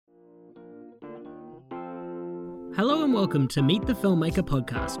Hello and welcome to Meet the Filmmaker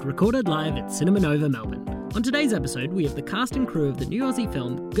podcast, recorded live at Cinema Nova, Melbourne. On today's episode, we have the cast and crew of the new Aussie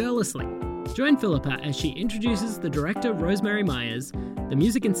film Girl Asleep. Join Philippa as she introduces the director Rosemary Myers, the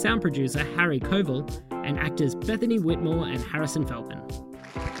music and sound producer Harry Koval, and actors Bethany Whitmore and Harrison Feldman.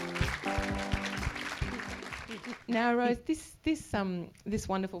 Now, Rose, this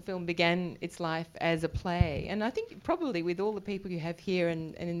wonderful film began its life as a play, and I think probably with all the people you have here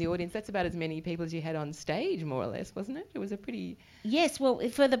and in the audience, that's about as many people as you had on stage, more or less, wasn't it? It was a pretty... Yes, well,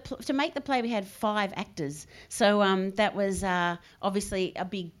 to make the play, we had 5 actors, so that was obviously a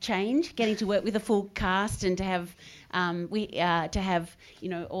big change, getting to work with a full cast and to have all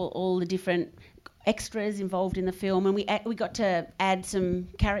the different extras involved in the film, and we got to add some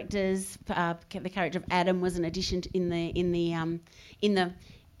characters. The character of Adam was an addition in the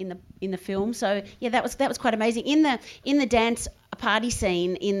film. So yeah, that was quite amazing. In the dance party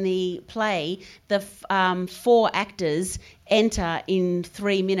scene in the play, the 4 actors enter in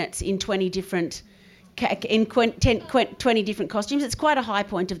 3 minutes in 20 different. In 20 different costumes. It's quite a high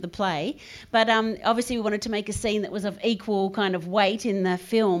point of the play, but obviously we wanted to make a scene that was of equal kind of weight in the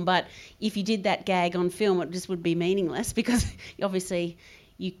film, but if you did that gag on film, it just would be meaningless because obviously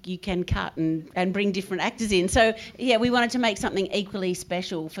you can cut and bring different actors in. So yeah, we wanted to make something equally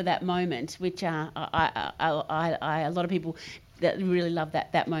special for that moment, which a lot of people that really love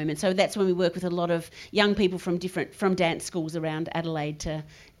that moment. So that's when we work with a lot of young people from dance schools around Adelaide to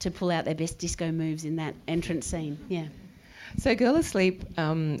pull out their best disco moves in that entrance scene. Yeah. So Girl Asleep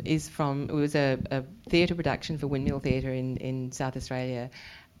it was a theatre production for Windmill Theatre in South Australia,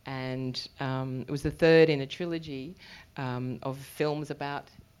 and it was the third in a trilogy of films about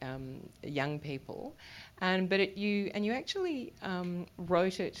young people, but you actually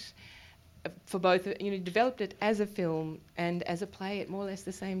wrote it for both, developed it as a film and as a play at more or less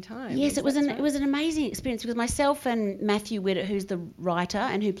the same time. Yes, it was an amazing experience because myself and Matthew Widdett, who's the writer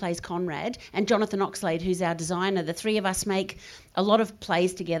and who plays Conrad, and Jonathan Oxlade, who's our designer, the 3 of us make a lot of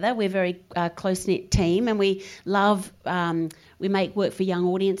plays together. We're a very close-knit team, and we love, we make work for young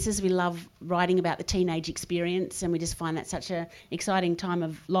audiences. We love writing about the teenage experience, and we just find that such an exciting time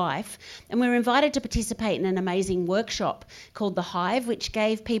of life. And we were invited to participate in an amazing workshop called The Hive, which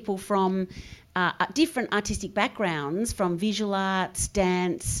gave people from different artistic backgrounds, from visual arts,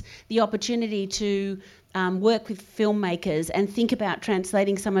 dance, the opportunity to work with filmmakers and think about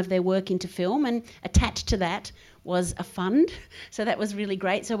translating some of their work into film, and attached to that was a fund. So that was really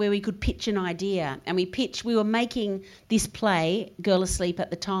great. So where we could pitch an idea, and we were making this play, Girl Asleep,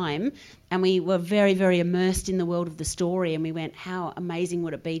 at the time, and we were very, very immersed in the world of the story, and we went, how amazing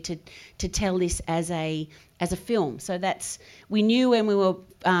would it be to tell this as a film? So we knew when we were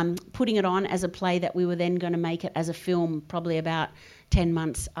putting it on as a play that we were then going to make it as a film probably about 10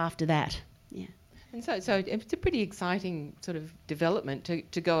 months after that. Yeah. And so it's a pretty exciting sort of development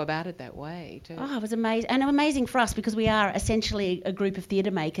to go about it that way. Oh, it was amazing. And amazing for us because we are essentially a group of theatre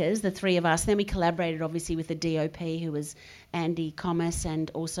makers, the 3 of us. Then we collaborated obviously with the DOP, who was Andy Comas,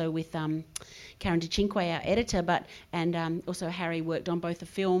 and also with Karen DeCinque, our editor, and also Harry worked on both the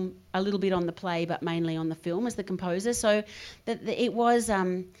film, a little bit on the play, but mainly on the film as the composer. So it was,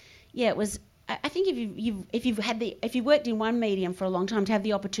 it was. I think if you've worked in one medium for a long time, to have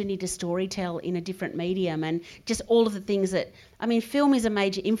the opportunity to storytell in a different medium, and just all of the things film is a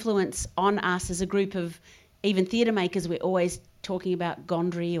major influence on us as a group of even theatre makers. We're always talking about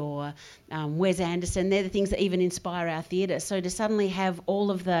Gondry or Wes Anderson. They're the things that even inspire our theatre. So to suddenly have all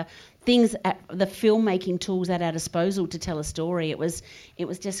of the things, the filmmaking tools at our disposal to tell a story, it was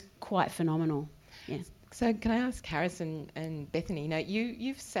just quite phenomenal. Yeah. So can I ask Harrison and Bethany,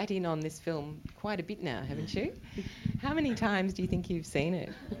 you've sat in on this film quite a bit now, haven't you? How many times do you think you've seen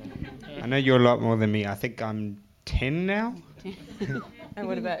it? I know you're a lot more than me. I think I'm 10 now. And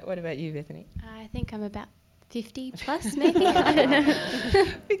what about you, Bethany? I think I'm about 50 plus, maybe. I don't know.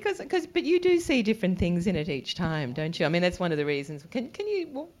 But you do see different things in it each time, don't you? I mean, that's one of the reasons. Can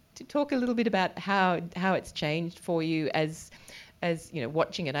you talk a little bit about how it's changed for you as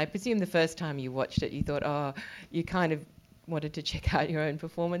watching it? I presume the first time you watched it, you thought, you kind of wanted to check out your own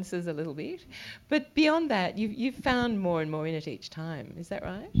performances a little bit. But beyond that, you've found more and more in it each time. Is that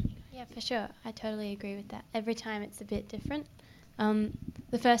right? Yeah, for sure. I totally agree with that. Every time it's a bit different.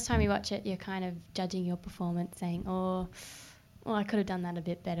 The first time you watch it, you're kind of judging your performance, saying, I could have done that a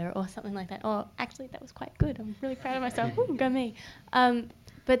bit better, or something like that. Or actually, that was quite good. I'm really proud of myself. Ooh, go me.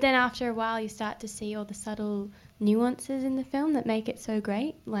 But then after a while, you start to see all the subtle nuances in the film that make it so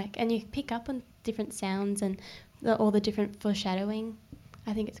great. And you pick up on different sounds and all the different foreshadowing.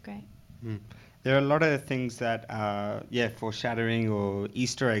 I think it's great. There are a lot of things that are, foreshadowing or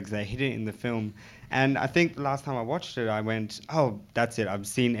Easter eggs. They hit it in the film. And I think the last time I watched it, I went, oh, that's it. I've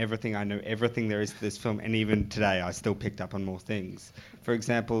seen everything. I know everything there is to this film. And even today, I still picked up on more things. For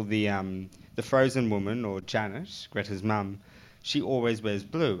example, the frozen woman, or Janet, Greta's mum, she always wears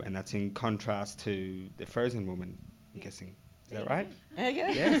blue. And that's in contrast to the frozen woman, I'm guessing. Is that right?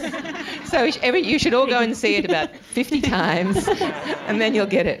 Yes. So you should all go and see it about 50 times, and then you'll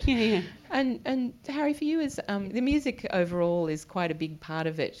get it. Yeah. And Harry, for you, the music overall is quite a big part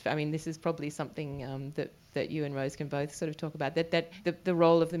of it. I mean, this is probably something that you and Rose can both sort of talk about. That the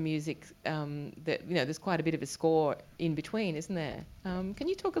role of the music. There's quite a bit of a score in between, isn't there? Can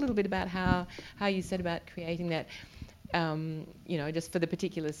you talk a little bit about how you set about creating that? Just for the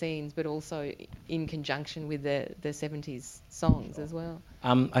particular scenes, but also in conjunction with the 70s songs as well.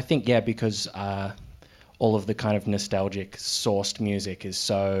 I think, because all of the kind of nostalgic sourced music is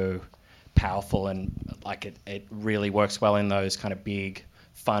so powerful, and it really works well in those kind of big,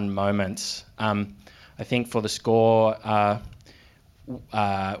 fun moments. I think for the score,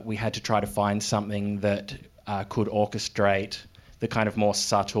 we had to try to find something that could orchestrate the kind of more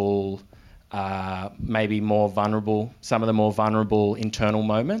subtle, maybe more vulnerable, some of the more vulnerable internal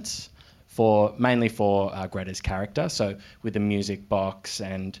moments, mainly for Greta's character. So with the music box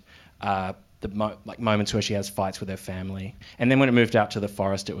and moments where she has fights with her family. And then when it moved out to the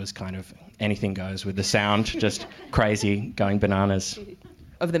forest, it was kind of anything goes with the sound, just crazy, going bananas.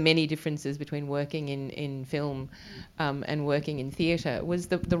 Of the many differences between working in film and working in theatre, was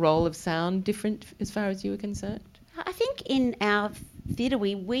the role of sound different as far as you were concerned? I think in our theatre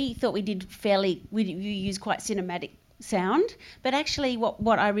we thought we did we use quite cinematic sound, but actually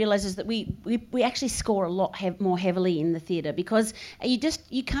what I realised is that we actually score a lot more heavily in the theatre, because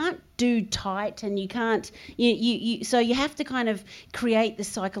you can't do tight, and you can't so you have to kind of create the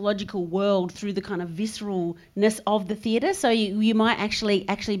psychological world through the kind of visceralness of the theatre. So you might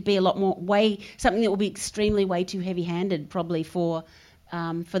actually be a lot more something that will be extremely way too heavy-handed probably for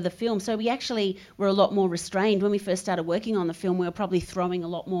the film. So we actually were a lot more restrained. When we first started working on the film, we were probably throwing a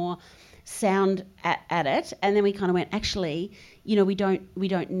lot more sound at it, and then we kind of went, actually, we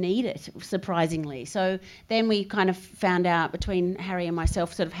don't need it, surprisingly. So then we kind of found out between Harry and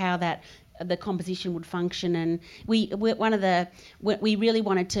myself sort of how the composition would function, and we really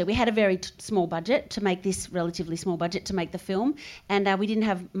wanted to. We had a very small budget to make this, relatively small budget to make the film, and we didn't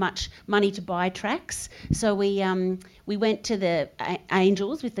have much money to buy tracks, so we went to the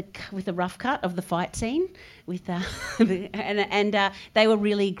Angels with the rough cut of the fight scene with and they were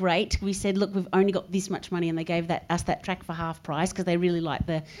really great. We said, look, we've only got this much money, and they gave us that track for half price because they really liked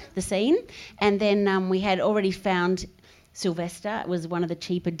the scene, and then we had already found Sylvester. It was one of the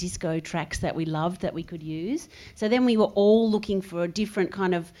cheaper disco tracks that we loved that we could use. So then we were all looking for a different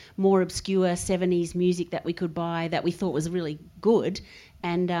kind of more obscure 70s music that we could buy that we thought was really good.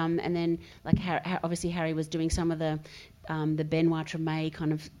 And then obviously Harry was doing some of the Benoit Tremé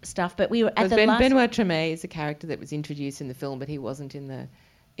kind of stuff. But we were at Benoit Tremé is a character that was introduced in the film, but he wasn't in the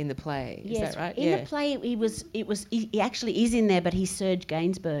play. Is that right? In the play, he actually is in there, but he's Serge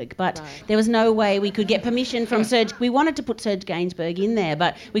Gainsbourg. But there was no way we could get permission from Serge. We wanted to put Serge Gainsbourg in there,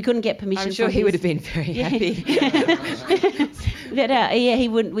 but we couldn't get permission. I'm sure he would have been very happy. But he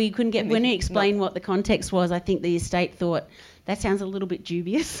wouldn't. We couldn't get. When he explained what the context was, I think the estate thought, that sounds a little bit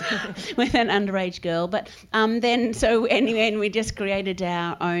dubious with an underage girl. But then we just created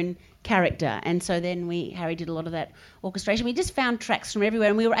our own character, and so then Harry did a lot of that orchestration. We just found tracks from everywhere,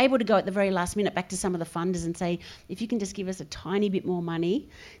 and we were able to go at the very last minute back to some of the funders and say, if you can just give us a tiny bit more money,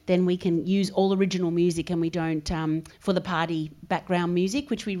 then we can use all original music, and we don't for the party background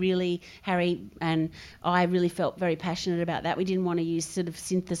music, which Harry and I really felt very passionate about that. We didn't want to use sort of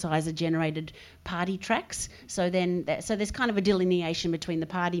synthesizer generated party tracks, so there's kind of a delineation between the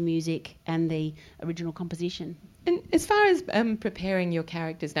party music and the original composition. And as far as preparing your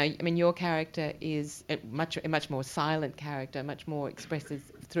characters, now, I mean, your character is a much more silent character, much more expressive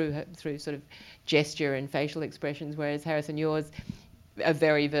through sort of gesture and facial expressions, whereas Harrison, yours, a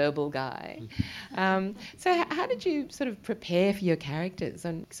very verbal guy. So how did you sort of prepare for your characters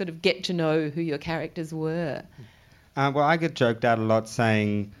and sort of get to know who your characters were? Well, I get joked at a lot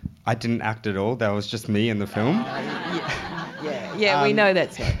saying I didn't act at all. That was just me in the film. Yeah, we know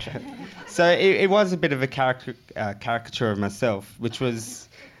that's not true. So it was a bit of a caricature of myself, which was,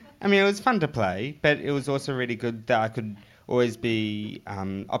 I mean, it was fun to play, but it was also really good that I could always be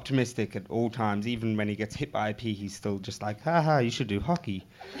optimistic at all times. Even when he gets hit by a pea, he's still just like, haha, you should do hockey.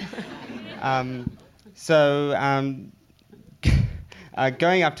 Going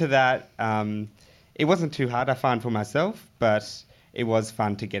up to that, it wasn't too hard, I find, for myself, but it was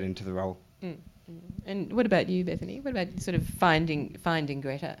fun to get into the role. And what about you, Bethany? What about sort of finding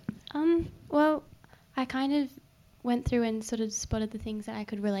Greta? Well, I kind of went through and sort of spotted the things that I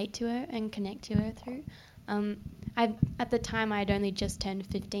could relate to her and connect to her through. At the time, I had only just turned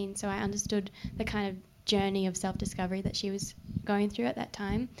 15, so I understood the kind of journey of self-discovery that she was going through at that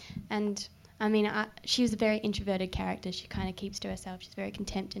time. And I mean, she was a very introverted character. She kind of keeps to herself. She's very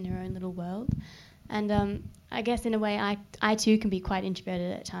content in her own little world. And I guess in a way, I too can be quite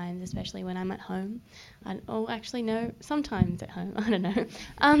introverted at times, especially when I'm at home. Actually, no, sometimes at home. I don't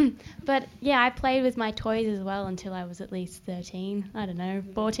know. But yeah, I played with my toys as well until I was at least 13. I don't know,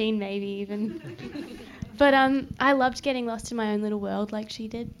 14 maybe even. But I loved getting lost in my own little world like she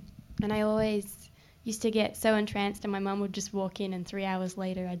did. And I always used to get so entranced, and my mum would just walk in, and 3 hours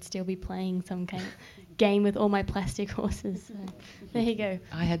later I'd still be playing some kind of game with all my plastic horses. So there you go.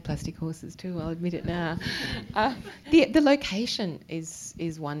 I had plastic horses too, I'll admit it now. The location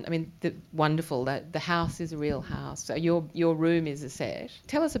is one. I mean, wonderful. The house is a real house. So your room is a set.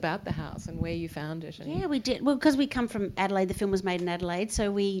 Tell us about the house and where you found it. Yeah, we did. Well, because we come from Adelaide, the film was made in Adelaide,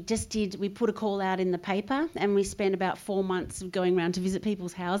 so we put a call out in the paper, and we spent about 4 months going around to visit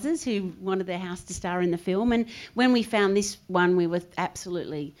people's houses who wanted their house to star in the film. And when we found this one, we were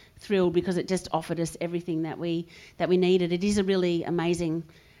absolutely thrilled because it just offered us everything that we needed. It is a really amazing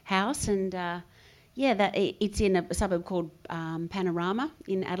house, and it's in a suburb called Panorama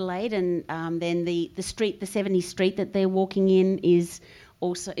in Adelaide, and then the 70 street that they're walking in is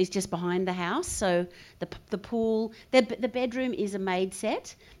just behind the house. So the pool, the bedroom is a made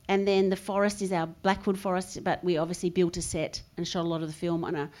set, and then the forest is our Blackwood forest, but we obviously built a set and shot a lot of the film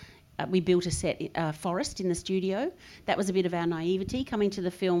on we built a set forest in the studio. That was a bit of our naivety coming to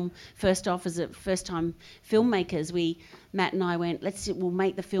the film. First off, as a first-time filmmakers, Matt and I went, we'll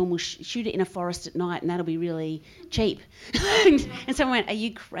make the film, we'll shoot it in a forest at night, and that'll be really cheap. And someone went, are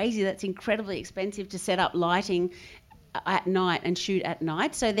you crazy? That's incredibly expensive to set up lighting at night and shoot at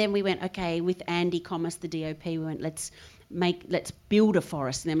night. So then we went, okay, with Andy Commas, the DOP, we went, let's build a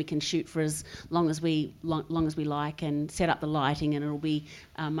forest, and then we can shoot for as long as we like, and set up the lighting, and it'll be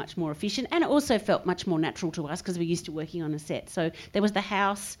much more efficient. And it also felt much more natural to us because we're used to working on a set. So there was the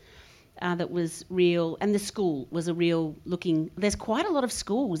house that was real, and the school was a real looking. There's quite a lot of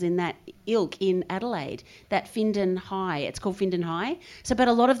schools in that ilk in Adelaide. That Findon High, it's called Findon High. So, but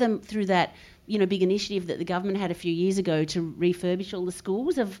a lot of them through that big initiative that the government had a few years ago to refurbish all the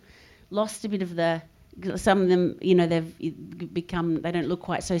schools have lost a bit of the. Some of them, they've become. They don't look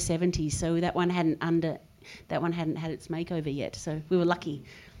quite so 70s. So that one hadn't had its makeover yet. So we were lucky,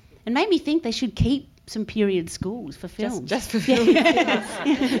 and made me think they should keep some period schools for film. Just for film.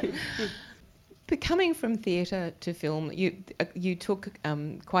 Yeah. But coming from theatre to film, you took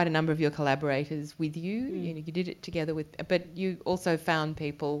quite a number of your collaborators with you. You did it together but you also found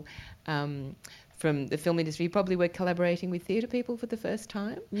people. From the film industry, you probably were collaborating with theatre people for the first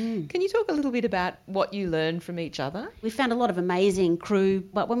time. Can you talk a little bit about what you learned from each other? We found a lot of amazing crew,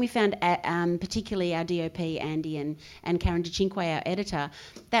 but when we found particularly our DOP, Andy, and Karen DeCinque, our editor,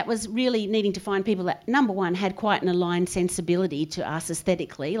 that was really needing to find people that, number one, had quite an aligned sensibility to us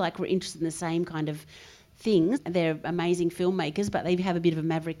aesthetically, like we're interested in the same kind of things. They're amazing filmmakers, but they have a bit of a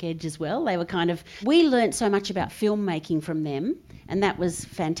maverick edge as well. We learnt so much about filmmaking from them, and that was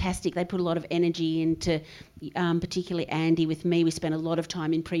fantastic. They put a lot of energy into, particularly Andy with me. We spent a lot of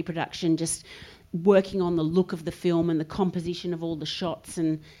time in pre-production just working on the look of the film and the composition of all the shots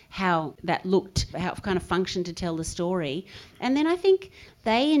and how that looked, how it kind of functioned to tell the story. And then I think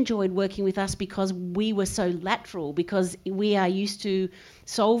they enjoyed working with us because we were so lateral, because we are used to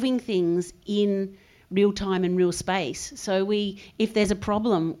solving things in real time and real space. So if there's a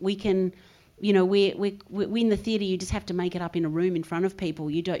problem, we can, we in the theatre, you just have to make it up in a room in front of people.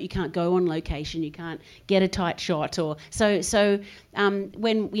 You can't go on location. You can't get a tight shot. Or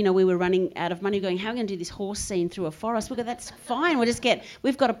when we were running out of money, going, how are we going to do this horse scene through a forest? We go, that's fine.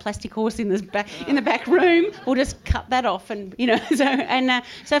 We've got a plastic horse in the back room. We'll just cut that off, and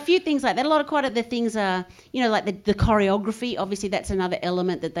so a few things like that. A lot of quite of the things are like the choreography. Obviously, that's another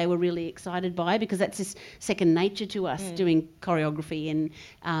element that they were really excited by, because that's just second nature to us doing choreography. And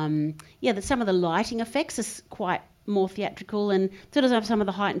some of the lighting effects are quite more theatrical, and sort of some of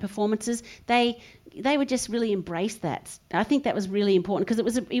the heightened performances. They would just really embrace that. I think that was really important,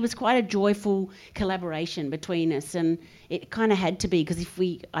 because it was quite a joyful collaboration between us, and it kind of had to be, because if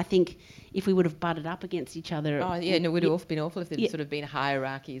we would have butted up against each other, it would have been awful if there'd sort of been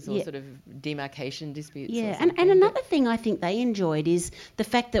hierarchies or sort of demarcation disputes. Yeah, and another thing I think they enjoyed is the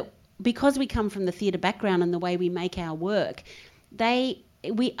fact that because we come from the theatre background and the way we make our work, they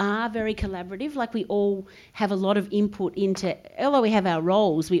we are very collaborative. Like, we all have a lot of input into, although we have our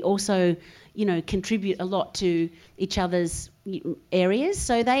roles, we also, you know, contribute a lot to each other's areas.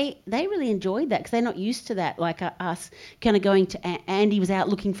 So they really enjoyed that, because they're not used to that, like us kind of going to, Andy was out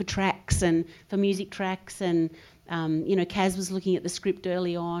looking for tracks and for music tracks, and you know, Kaz was looking at the script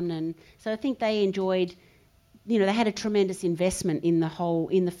early on, and so I think they enjoyed, you know, they had a tremendous investment in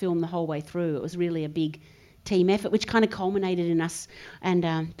the film the whole way through. It was really a big team effort, which kind of culminated in us and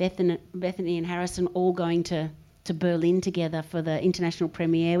Bethany and Harrison all going to Berlin together for the international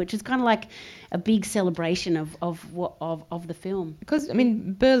premiere, which is kind of like a big celebration of the film. Because, I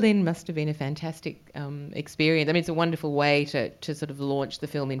mean, Berlin must have been a fantastic experience. I mean, it's a wonderful way to sort of launch the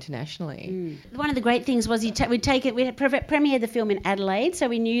film internationally. One of the great things was we had premiered the film in Adelaide, so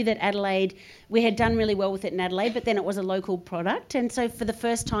we knew that Adelaide, we had done really well with it in Adelaide, but then it was a local product, and so for the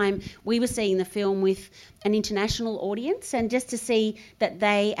first time we were seeing the film with an international audience, and just to see that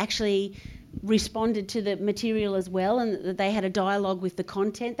they actually responded to the material as well, and that they had a dialogue with the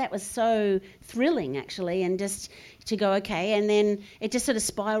content, that was so thrilling actually. And just to go, okay, and then it just sort of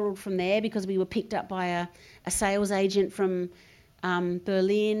spiraled from there, because we were picked up by a sales agent from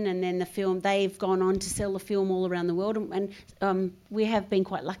Berlin, and then they've gone on to sell the film all around the world, and we have been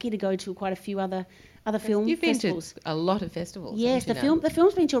quite lucky to go to quite a few other film festivals. You've been to a lot of festivals. Yes, the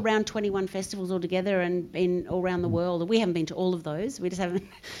film's been to around 21 festivals altogether, and been all around the world. We haven't been to all of those. We just haven't.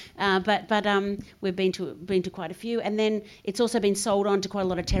 But we've been to quite a few, and then it's also been sold on to quite a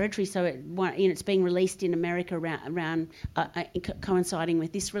lot of territory. So it's being released in America around coinciding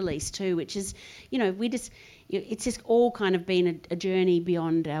with this release too, which is, you know, it's just all kind of been a journey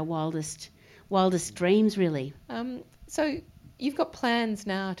beyond our wildest dreams, really. So you've got plans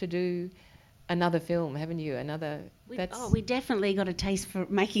now to do another film, haven't you? We definitely got a taste for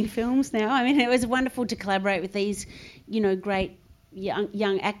making films now. I mean, it was wonderful to collaborate with these, you know, great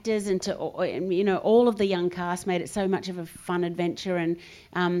young actors, and you know, all of the young cast made it so much of a fun adventure. And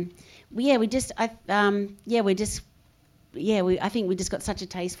I think we just got such a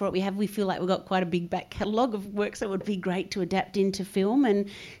taste for it. We feel like we've got quite a big back catalogue of works that would be great to adapt into film, and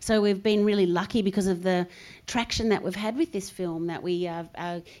so we've been really lucky because of the traction that we've had with this film, that we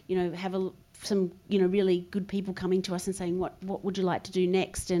you know, have some, you know, really good people coming to us and saying, what would you like to do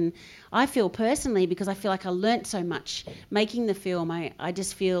next? And I feel personally, because I feel like I learnt so much making the film, I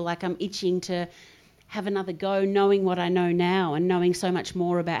just feel like I'm itching to have another go, knowing what I know now and knowing so much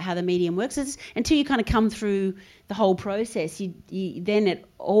more about how the medium works. Until you kind of come through the whole process, then it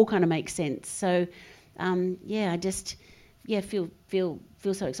all kind of makes sense. So I just feel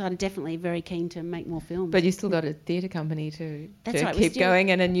so excited. Definitely very keen to make more films. But you still got a theatre company to right, keep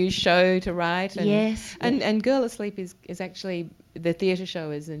going, and a new show to write. And, yes. And Girl Asleep is actually, the theatre show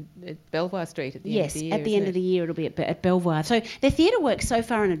is at Belvoir Street at the end of the year. Yes, at the end of the year it'll be at Belvoir. So the theatre works so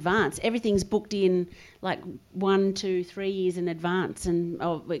far in advance. Everything's booked in like 1, 2, 3 years in advance, and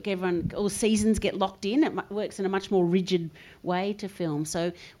all seasons get locked in. It works in a much more rigid way to film.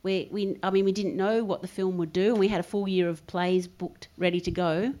 So we didn't know what the film would do, and we had a full year of plays booked, ready to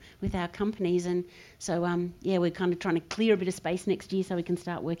go with our companies, and so we're kind of trying to clear a bit of space next year so we can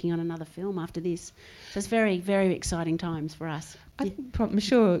start working on another film after this. So it's very, very exciting times for us. I'm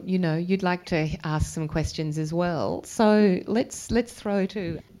sure, you know, you'd like to ask some questions as well. So let's throw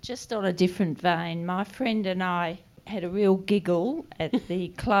to... Just on a different vein, my friend and I had a real giggle at the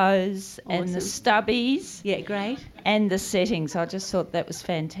clothes and the stubbies. Yeah, great. And the settings. I just thought that was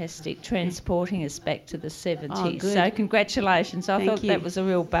fantastic, transporting us back to the 70s. Oh, good. So congratulations. I thought that was a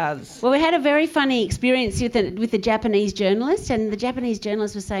real buzz. Well, we had a very funny experience with the Japanese journalist, and the Japanese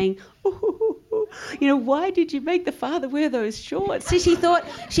journalist was saying, you know, why did you make the father wear those shorts? So she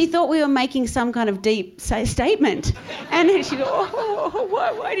thought we were making some kind of deep statement, and she thought,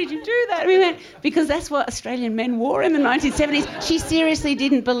 why did you do that? And we went, because that's what Australian men wore in the 1970s. She seriously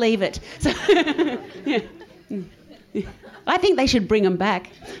didn't believe it. So, yeah. I think they should bring them back.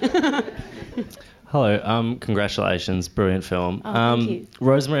 Hello, congratulations, brilliant film. Thank you.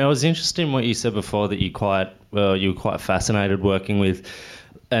 Rosemary, I was interested in what you said before, that you were quite fascinated working with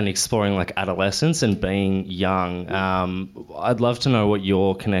and exploring like adolescence and being young. I'd love to know what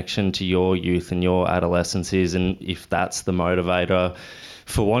your connection to your youth and your adolescence is, and if that's the motivator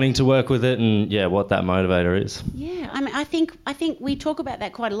for wanting to work with it, and what that motivator is. Yeah, I mean, I think we talk about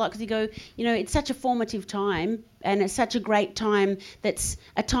that quite a lot, because you go, you know, it's such a formative time, and it's such a great time. That's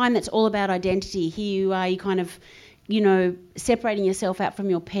a time that's all about identity. Here you are, you kind of, you know, separating yourself out from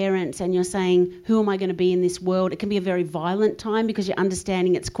your parents, and you're saying, who am I going to be in this world? It can be a very violent time, because you're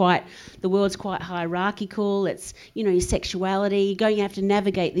understanding the world's quite hierarchical. It's, you know, your sexuality. You have to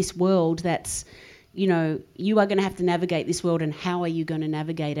navigate this world that's, you know, you are going to have to navigate this world, and how are you going to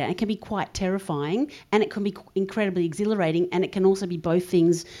navigate it? And it can be quite terrifying, and it can be incredibly exhilarating, and it can also be both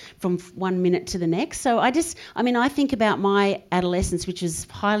things from 1 minute to the next. So I think about my adolescence, which was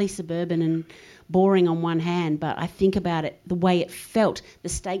highly suburban and boring on one hand, but I think about it, the way it felt, the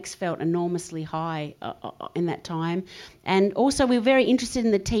stakes felt enormously high in that time. And also we were very interested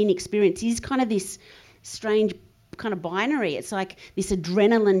in the teen experience. It is kind of this strange kind of binary. It's like this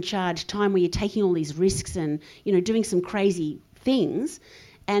adrenaline charged time where you're taking all these risks and, you know, doing some crazy things.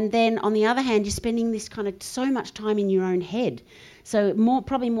 And then on the other hand, you're spending this kind of so much time in your own head. So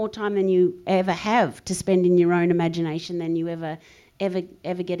probably more time than you ever have to spend in your own imagination than you ever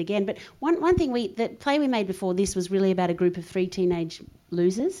get again. But one thing the play we made before this was really about a group of 3 teenage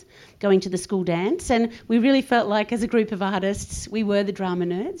losers going to the school dance, and we really felt like as a group of artists we were the drama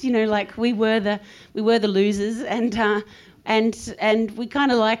nerds, you know, like we were the losers, and we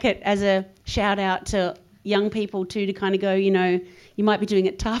kind of like it as a shout out to young people too, to kind of go, you know, you might be doing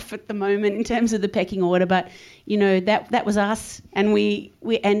it tough at the moment in terms of the pecking order, but you know, that was us, and we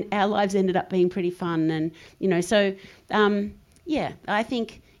and our lives ended up being pretty fun, and you know, so yeah, I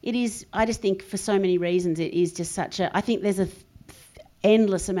think it is. I just think for so many reasons it is just such a. I think there's a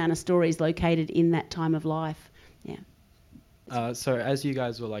endless amount of stories located in that time of life. Yeah. So as you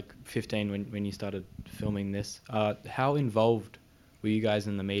guys were like 15 when you started filming this, how involved were you guys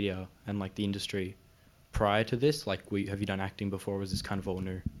in the media and like the industry prior to this? Like, have you done acting before, or was this kind of all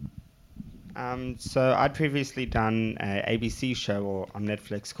new? So I'd previously done an ABC show on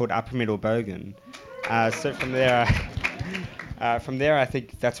Netflix called Upper Middle Bogan. So from there, I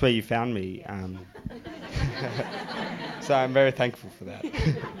think that's where you found me. So I'm very thankful for that.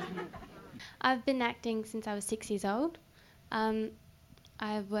 I've been acting since I was 6 years old.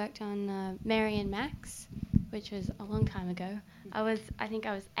 I've worked on Mary and Max, which was a long time ago. I think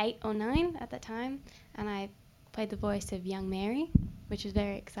I was 8 or 9 at that time, and I played the voice of young Mary, which was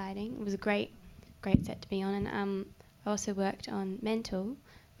very exciting. It was a great set to be on. And I also worked on Mental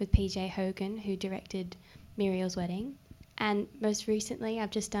with PJ Hogan, who directed Muriel's Wedding. And most recently, I've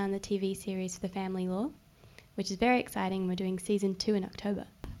just done the TV series for The Family Law, which is very exciting. We're doing season 2 in October.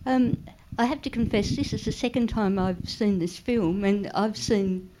 I have to confess, this is the second time I've seen this film, and I've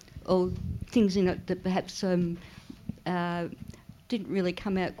seen all things in it that perhaps didn't really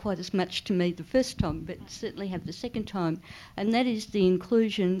come out quite as much to me the first time, but certainly have the second time, and that is the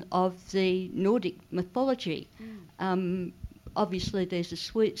inclusion of the Nordic mythology. Obviously, there's a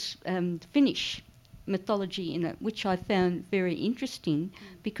Finnish mythology in it, which I found very interesting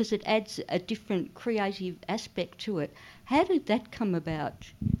because it adds a different creative aspect to it. How did that come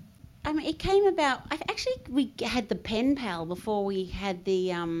about? It came about. We had the pen pal before we had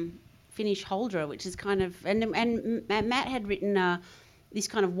the Finnish Huldra, which is kind of and Matt had written this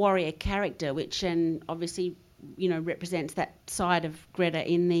kind of warrior character, which and obviously represents that side of Greta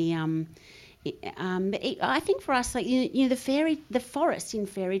in the. I think for us, like the forest in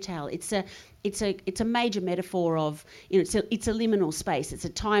fairy tale, it's a major metaphor of it's a liminal space. It's a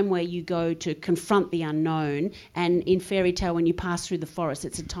time where you go to confront the unknown, and in fairy tale, when you pass through the forest,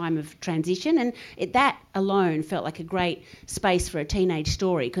 it's a time of transition, and that alone felt like a great space for a teenage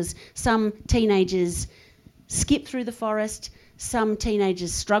story, because some teenagers skip through the forest. Some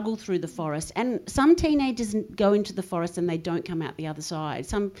teenagers struggle through the forest, and some teenagers go into the forest and they don't come out the other side.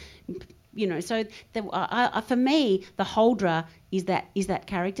 So for me, the Huldra is that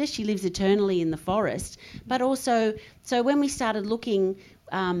character. She lives eternally in the forest, but also, so when we started looking,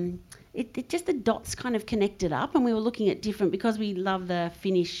 it just the dots kind of connected up, and we were looking at different, because we love the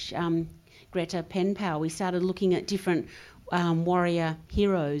Finnish Greta pen pal. We started looking at different warrior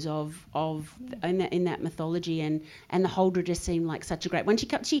heroes in that mythology, and the Huldra just seemed like such a great one. She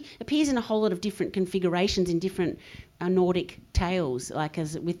appears in a whole lot of different configurations in different Nordic tales,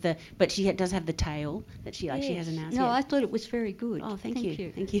 but she does have the tail that she has announced. No, I thought it was very good. Oh, thank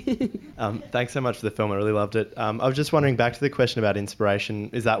you. Thanks so much for the film. I really loved it. I was just wondering, back to the question about inspiration,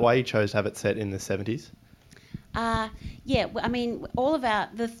 is that why you chose to have it set in the 70s? All of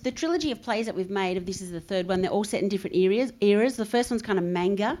the trilogy of plays that we've made, this is the third one, they're all set in different eras. The first one's kind of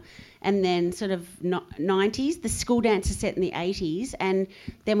manga, and then sort of 90s. The school dance is set in the 80s, and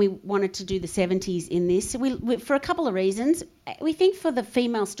then we wanted to do the 70s in this. So we for a couple of reasons. We think for the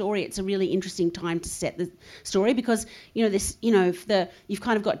female story, it's a really interesting time to set the story, because you've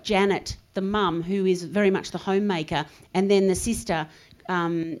kind of got Janet, the mum, who is very much the homemaker, and then the sister,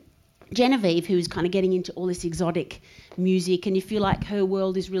 Genevieve, who's kind of getting into all this exotic music, and you feel like her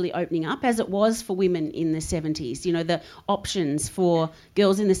world is really opening up, as it was for women in the 70s. The options for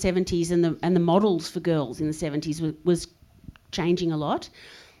girls in the 70s and the models for girls in the 70s was changing a lot.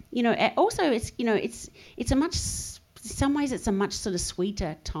 Also it's a much, in some ways it's a much sort of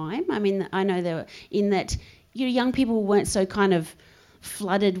sweeter time. I mean, I know that young people weren't so kind of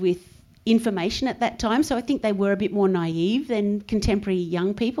flooded with information at that time, so I think they were a bit more naive than contemporary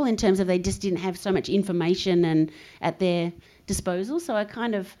young people in terms of they just didn't have so much information and at their disposal. So I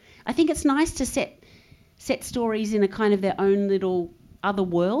think it's nice to set stories in a kind of their own little other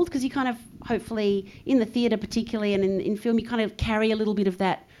world, because you kind of, hopefully in the theatre particularly and in film, you kind of carry a little bit of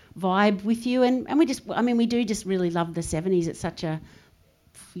that vibe with you, and we do just really love the 70s. It's such a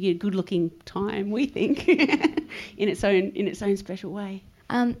good looking time, we think, in its own special way.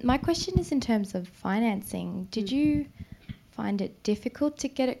 My question is in terms of financing. Did you find it difficult to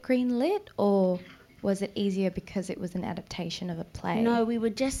get it greenlit, or was it easier because it was an adaptation of a play? No, we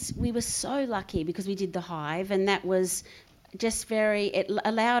were so lucky because we did The Hive, and that was just it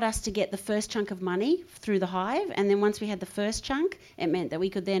allowed us to get the first chunk of money through The Hive, and then once we had the first chunk, it meant that we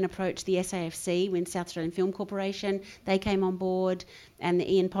could then approach the SAFC, South Australian Film Corporation. They came on board, and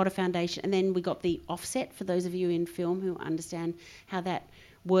the Ian Potter Foundation, and then we got the offset. For those of you in film who understand how that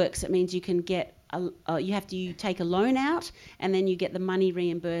works, it means you can get you take a loan out, and then you get the money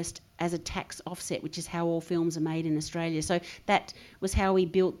reimbursed as a tax offset, which is how all films are made in Australia. So that was how we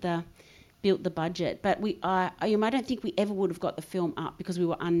built the budget. But I don't think we ever would have got the film up because we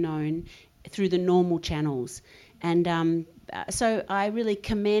were unknown through the normal channels. And so I really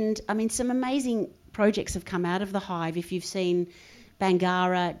commend, some amazing projects have come out of The Hive. If you've seen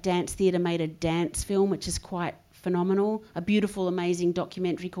Bangarra Dance Theatre made a dance film, which is quite phenomenal, a beautiful, amazing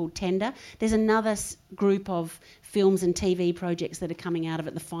documentary called Tender. There's another group of films and TV projects that are coming out of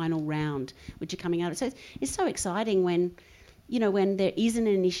it, the final round, which are coming out. So it's so exciting when there is an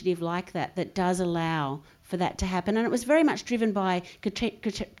initiative like that does allow for that to happen. And it was very much driven by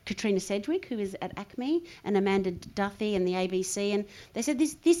Katrina Sedgwick, who is at ACME, and Amanda Duthie and the ABC. And they said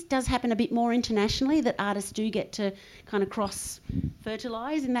this does happen a bit more internationally, that artists do get to kind of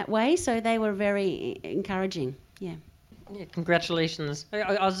cross-fertilise in that way. So they were very encouraging, yeah. Yeah, congratulations.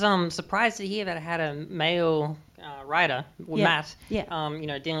 I was surprised to hear that it had a male writer, Matt,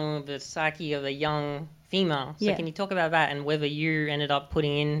 dealing with the psyche of a young female. So can you talk about that and whether you ended up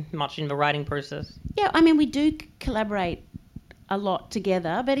putting in much in the writing process? Yeah, we do collaborate a lot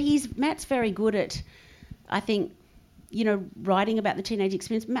together, but Matt's very good at, I think, writing about the teenage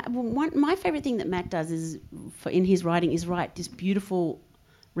experience. My favourite thing that Matt does in his writing is write just beautiful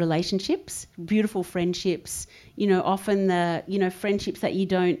relationships, beautiful friendships, often the, friendships that you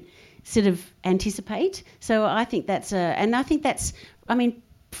don't sort of anticipate. So I think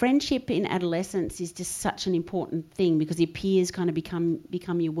friendship in adolescence is just such an important thing because your peers kind of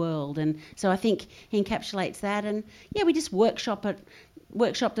become your world, and so I think he encapsulates that. And we just workshopped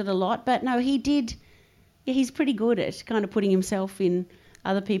it a lot. But no, he did. Yeah, he's pretty good at kind of putting himself in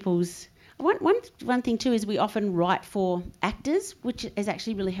other people's. One thing too is we often write for actors, which is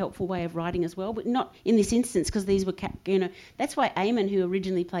actually a really helpful way of writing as well, but not in this instance because these were, that's why Eamon, who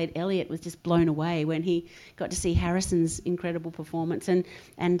originally played Elliot, was just blown away when he got to see Harrison's incredible performance, and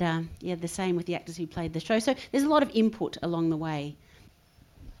the same with the actors who played the show. So there's a lot of input along the way.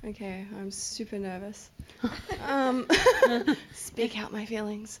 Okay, I'm super nervous. Speak out my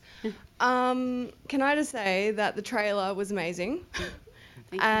feelings. Can I just say that the trailer was amazing?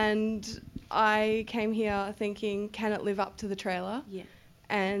 And I came here thinking, can it live up to the trailer? Yeah.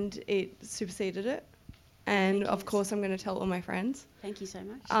 And it superseded it. And of course, I'm going to tell all my friends. Thank you so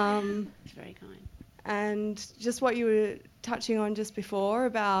much. It's very kind. And just what you were touching on just before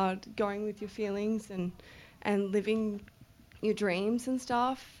about going with your feelings and living your dreams and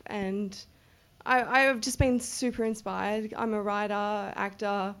stuff. And I've just been super inspired. I'm a writer,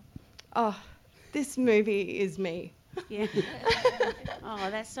 actor. Oh, this movie is me. Yeah. Oh,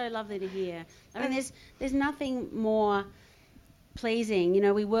 that's so lovely to hear. There's nothing more pleasing.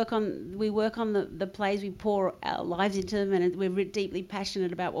 We work on the plays, we pour our lives into them, and we're deeply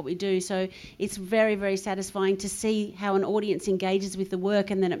passionate about what we do. So it's very, very satisfying to see how an audience engages with the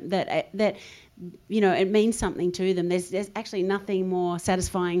work, and then that it means something to them. There's actually nothing more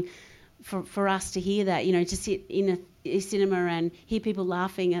satisfying for us to hear that, to sit in a cinema and hear people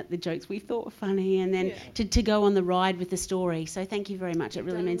laughing at the jokes we thought were funny, and then to go on the ride with the story. So thank you very much. It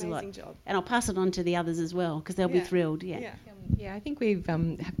really means a lot. Job. And I'll pass it on to the others as well because they'll be thrilled. Yeah, I think we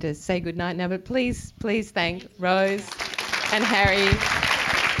have to say goodnight now, but please thank Rose and Harry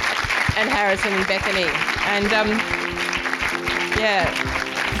and Harrison and Bethany. And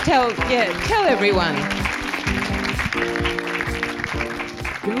tell everyone.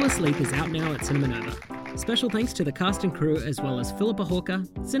 Girl Asleep is out now at Cinema Nova. Special thanks to the cast and crew as well as Philippa Hawker,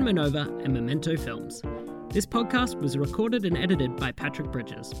 Cinema Nova and Memento Films. This podcast was recorded and edited by Patrick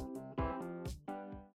Bridges.